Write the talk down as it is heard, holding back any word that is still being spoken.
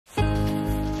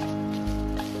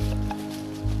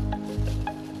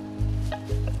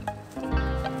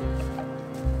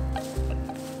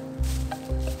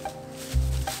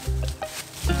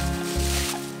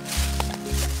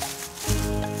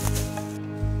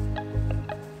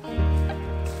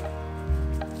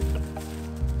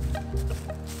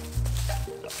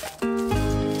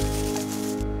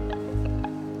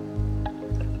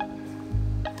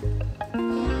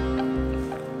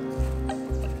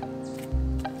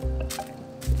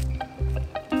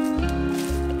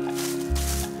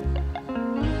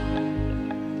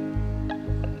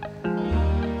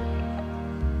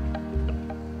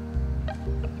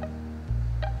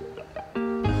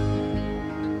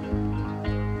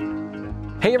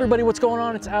Hey everybody, what's going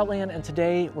on? It's Outland, and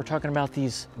today we're talking about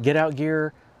these Get Out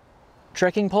Gear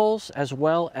trekking poles as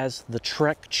well as the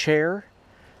Trek chair.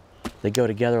 They go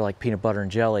together like peanut butter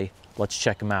and jelly. Let's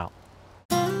check them out.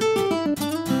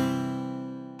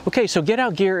 Okay, so Get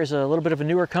Out Gear is a little bit of a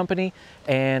newer company,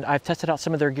 and I've tested out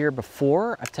some of their gear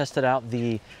before. I've tested out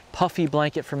the puffy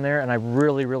blanket from there, and I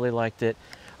really liked it.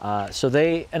 So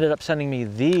they ended up sending me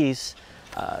these,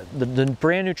 the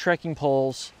brand new trekking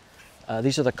poles.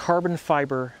 These are the carbon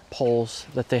fiber poles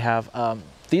that they have.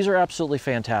 These are absolutely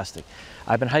fantastic.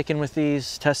 I've been hiking with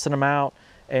these, testing them out,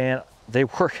 and they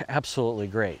work absolutely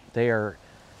great. They are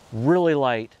really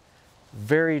light,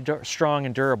 very strong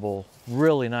and durable,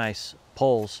 really nice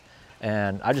poles,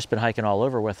 and I've just been hiking all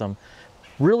over with them.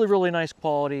 Really nice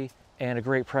quality and a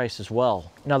great price as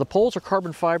well. Now the poles are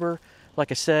carbon fiber,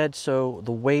 like I said, so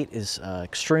the weight is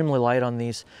extremely light on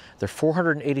these. They're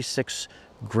 486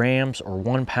 grams or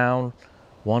 1 pound,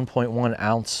 1.1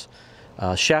 ounce.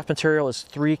 Shaft material is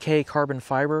 3K carbon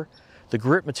fiber. The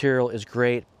grip material is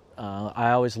great.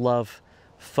 I always love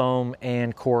foam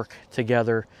and cork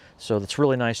together, so it's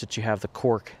really nice that you have the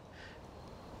cork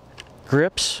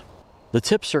grips. The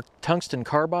tips are tungsten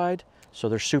carbide, so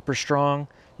they're super strong.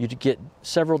 You get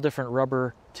several different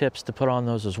rubber tips to put on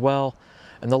those as well.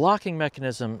 And the locking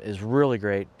mechanism is really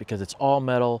great because it's all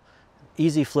metal,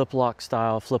 easy flip lock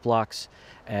style flip locks,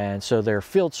 and so they're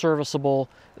field serviceable.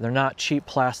 They're not cheap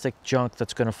plastic junk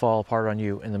that's going to fall apart on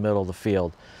you in the middle of the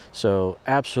field. So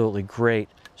absolutely great,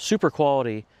 super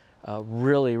quality.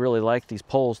 Really like these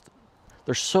poles.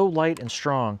 They're so light and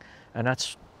strong, and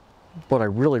that's what I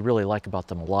really like about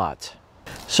them a lot.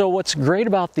 So what's great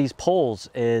about these poles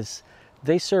is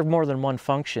they serve more than one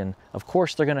function. Of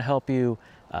course, they're going to help you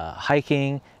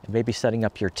hiking and maybe setting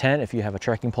up your tent if you have a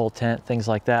trekking pole tent, things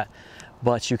like that.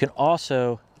 But you can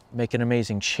also make an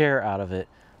amazing chair out of it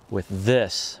with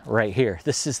this right here.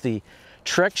 This is the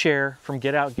Trek chair from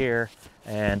Get Out Gear,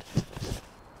 and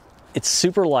it's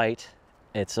super light.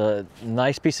 It's a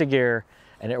nice piece of gear,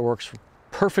 and it works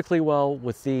perfectly well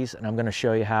with these, and I'm going to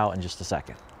show you how in just a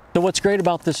second. So what's great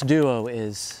about this duo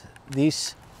is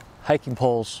these hiking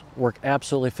poles work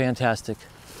absolutely fantastic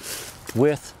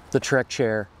with the Trek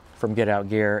chair from Get Out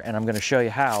Gear, and I'm going to show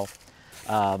you how.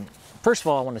 First of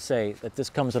all, I want to say that this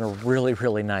comes in a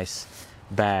really nice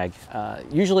bag.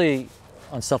 Usually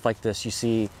on stuff like this, you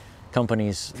see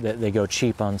companies that they go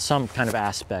cheap on some kind of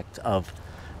aspect of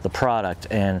the product,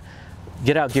 and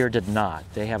Get Out Gear did not.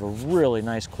 They have a really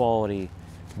nice quality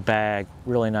bag,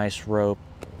 really nice rope,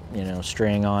 you know,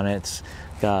 string on it. It's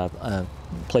got a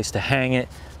place to hang it.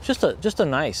 Just a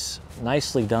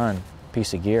nicely done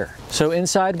piece of gear. So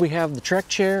inside we have the Trek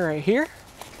chair right here.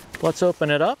 Let's open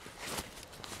it up,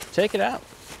 take it out.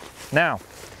 Now,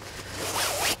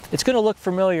 it's going to look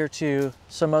familiar to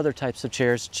some other types of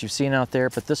chairs that you've seen out there,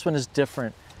 but this one is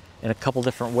different in a couple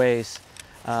different ways.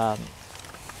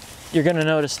 You're going to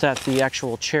notice that the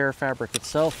actual chair fabric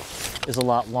itself is a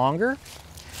lot longer,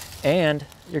 and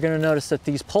you're going to notice that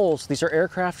these poles, these are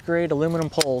aircraft grade aluminum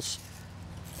poles.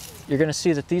 You're going to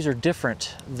see that these are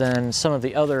different than some of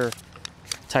the other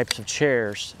types of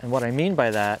chairs. And what I mean by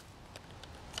that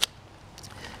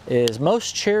is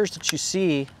most chairs that you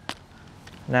see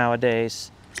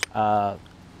nowadays,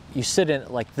 you sit in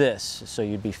it like this, so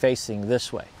you'd be facing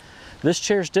this way. This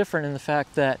chair is different in the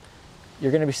fact that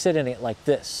you're going to be sitting in it like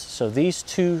this. So these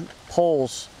two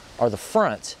poles are the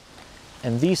front,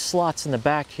 and these slots in the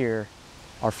back here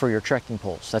are for your trekking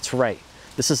poles. That's right.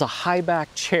 This is a high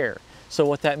back chair. So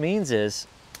what that means is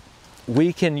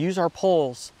we can use our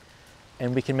poles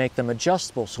and we can make them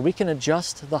adjustable. So we can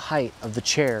adjust the height of the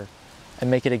chair and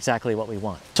make it exactly what we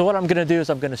want. So what I'm going to do is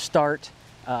I'm going to start,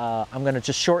 I'm going to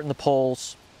just shorten the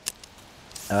poles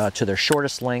to their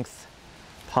shortest length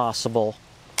possible.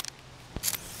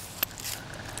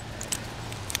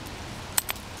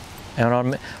 And I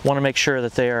want to make sure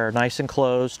that they are nice and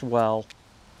closed well.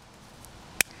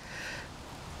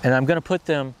 And I'm going to put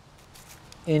them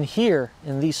in here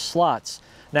in these slots.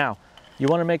 Now, you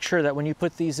want to make sure that when you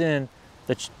put these in,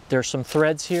 that there's some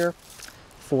threads here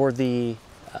for the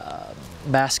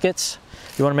baskets.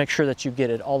 You want to make sure that you get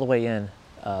it all the way in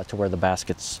to where the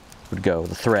baskets would go,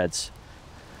 the threads.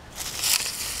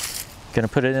 Going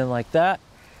to put it in like that.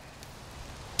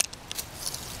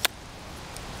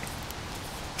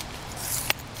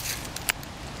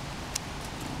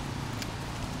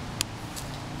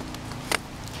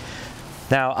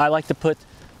 Now, I like to put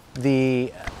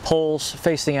the poles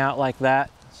facing out like that,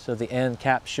 so the end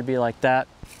cap should be like that.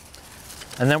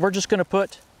 And then we're just going to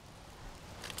put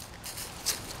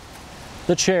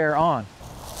the chair on.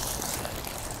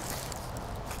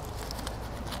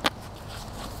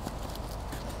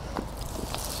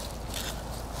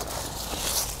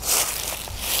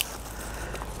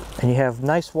 And you have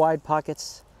nice wide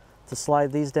pockets to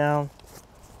slide these down.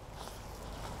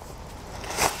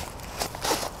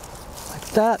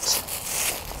 Like that.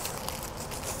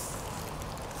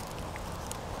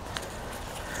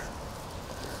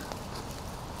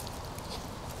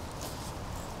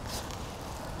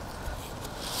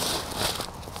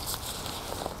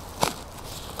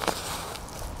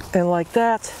 And like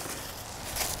that.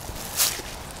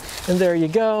 And there you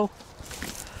go.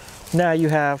 Now you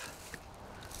have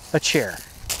a chair.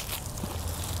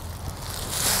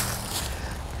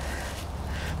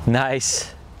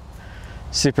 Nice.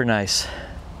 Super nice.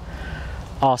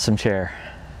 Awesome chair.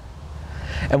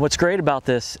 And what's great about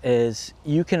this is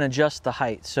you can adjust the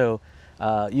height. So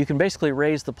you can basically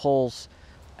raise the poles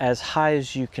as high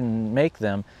as you can make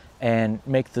them and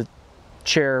make the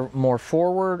chair more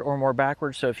forward or more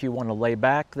backward. So if you want to lay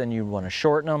back, then you want to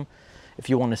shorten them. If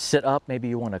you want to sit up, maybe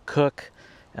you want to cook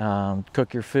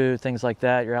your food, things like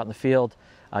that, you're out in the field,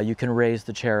 you can raise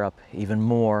the chair up even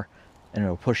more and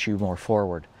it'll push you more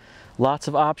forward. Lots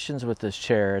of options with this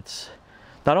chair. It's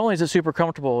not only is it super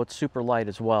comfortable, it's super light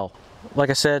as well. Like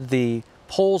I said, the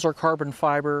poles are carbon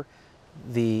fiber.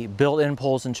 The built-in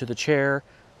poles into the chair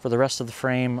for the rest of the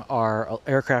frame are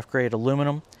aircraft grade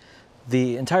aluminum.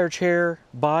 The entire chair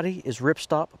body is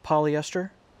ripstop polyester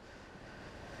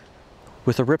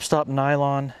with a ripstop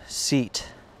nylon seat.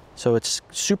 So it's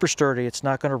super sturdy, it's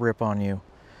not going to rip on you.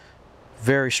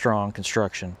 Very strong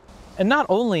construction. And not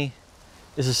only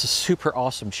is this a super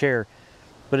awesome chair,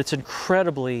 but it's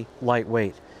incredibly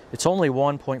lightweight. It's only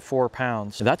 1.4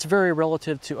 pounds. That's very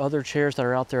relative to other chairs that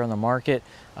are out there on the market,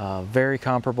 very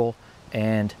comparable.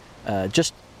 And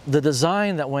just the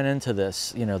design that went into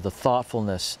this, you know, the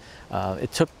thoughtfulness,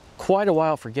 it took quite a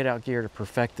while for Get Out Gear to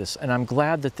perfect this. And I'm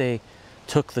glad that they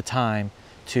took the time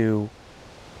to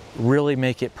really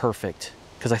make it perfect,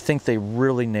 because I think they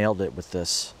really nailed it with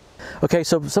this. Okay,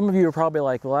 so some of you are probably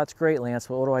like, well, that's great, Lance,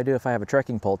 but what do I do if I have a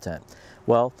trekking pole tent?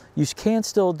 Well, you can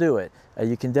still do it.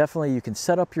 You can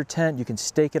set up your tent, you can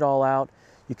stake it all out,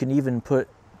 you can even put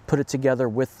it together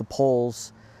with the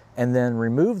poles and then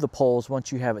remove the poles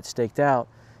once you have it staked out,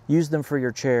 use them for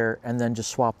your chair, and then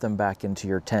just swap them back into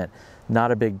your tent.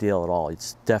 Not a big deal at all.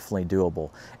 It's definitely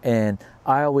doable. And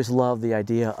I always love the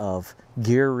idea of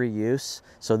gear reuse.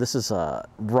 So this is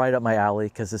right up my alley,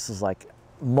 because this is like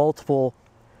multiple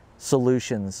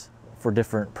solutions for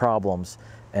different problems.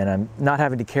 And I'm not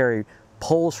having to carry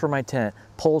poles for my tent,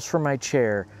 poles for my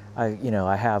chair.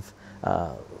 I have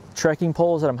trekking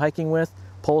poles that I'm hiking with,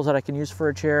 poles that I can use for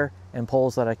a chair, and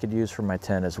poles that I could use for my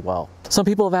tent as well. Some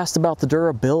people have asked about the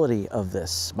durability of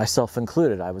this, myself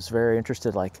included. I was very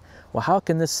interested, like, well, how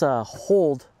can this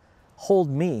hold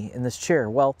me in this chair?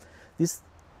 Well,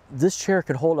 this chair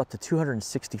could hold up to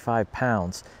 265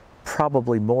 pounds,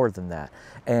 probably more than that.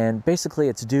 And basically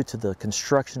it's due to the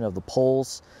construction of the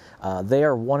poles. They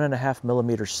are 1.5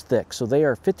 millimeters thick, so they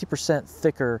are 50%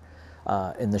 thicker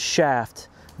in the shaft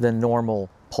than normal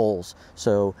poles.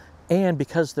 So, and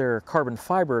because they're carbon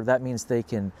fiber, that means they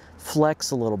can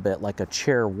flex a little bit like a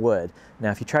chair would.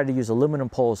 Now, if you try to use aluminum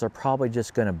poles, they're probably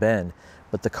just going to bend.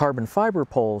 But the carbon fiber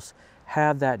poles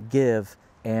have that give,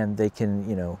 and they can,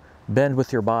 you know, bend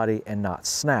with your body and not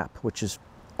snap, which is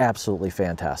absolutely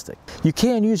fantastic. You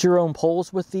can use your own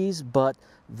poles with these, but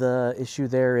the issue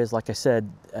there is, like I said,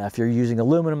 if you're using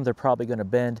aluminum, they're probably going to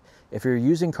bend. If you're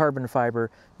using carbon fiber,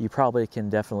 you probably can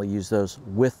definitely use those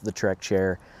with the Trek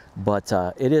chair. But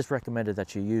it is recommended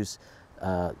that you use,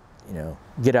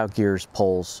 Get Out Gear's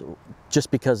poles,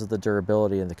 just because of the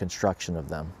durability and the construction of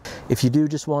them. If you do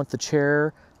just want the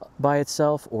chair by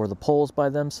itself or the poles by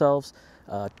themselves,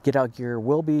 Get Out Gear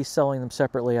will be selling them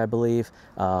separately, I believe.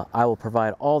 I will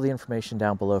provide all the information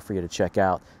down below for you to check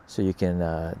out, so you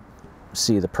can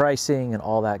see the pricing and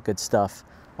all that good stuff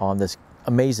on this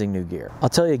amazing new gear. I'll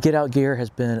tell you, Get Out Gear has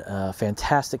been a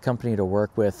fantastic company to work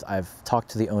with. I've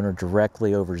talked to the owner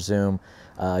directly over Zoom.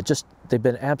 They've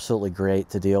been absolutely great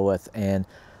to deal with, and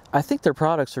I think their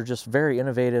products are just very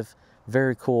innovative,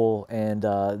 very cool, and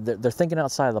they're thinking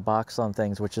outside of the box on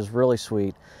things, which is really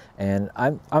sweet. And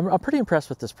I'm pretty impressed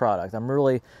with this product. I'm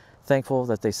really thankful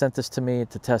that they sent this to me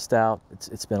to test out.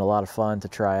 It's been a lot of fun to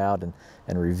try out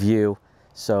and review.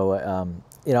 So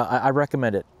I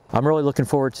recommend it. I'm really looking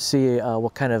forward to see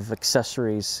what kind of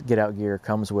accessories Get Out Gear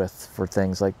comes with for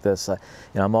things like this.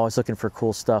 I'm always looking for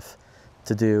cool stuff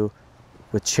to do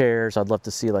with chairs. I'd love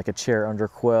to see like a chair under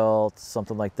quilt,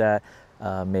 something like that.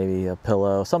 Maybe a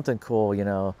pillow, something cool,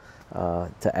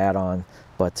 to add on.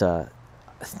 But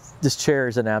this chair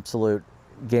is an absolute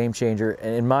game changer.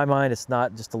 And in my mind, it's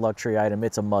not just a luxury item,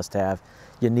 it's a must-have.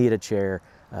 You need a chair,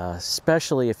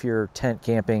 especially if you're tent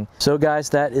camping. So guys,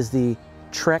 that is the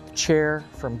Trek chair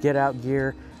from Get Out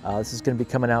Gear. This is going to be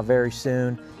coming out very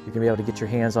soon. You're going to be able to get your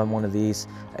hands on one of these,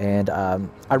 and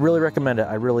I really recommend it.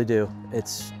 I really do.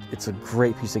 It's a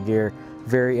great piece of gear,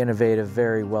 very innovative,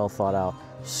 very well thought out,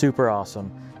 super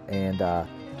awesome, and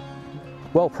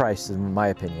well priced in my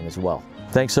opinion as well.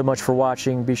 Thanks so much for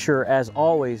watching. Be sure, as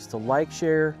always, to like,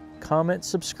 share, comment,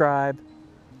 subscribe,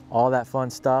 all that fun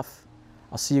stuff.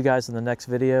 I'll see you guys in the next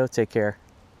video. Take care.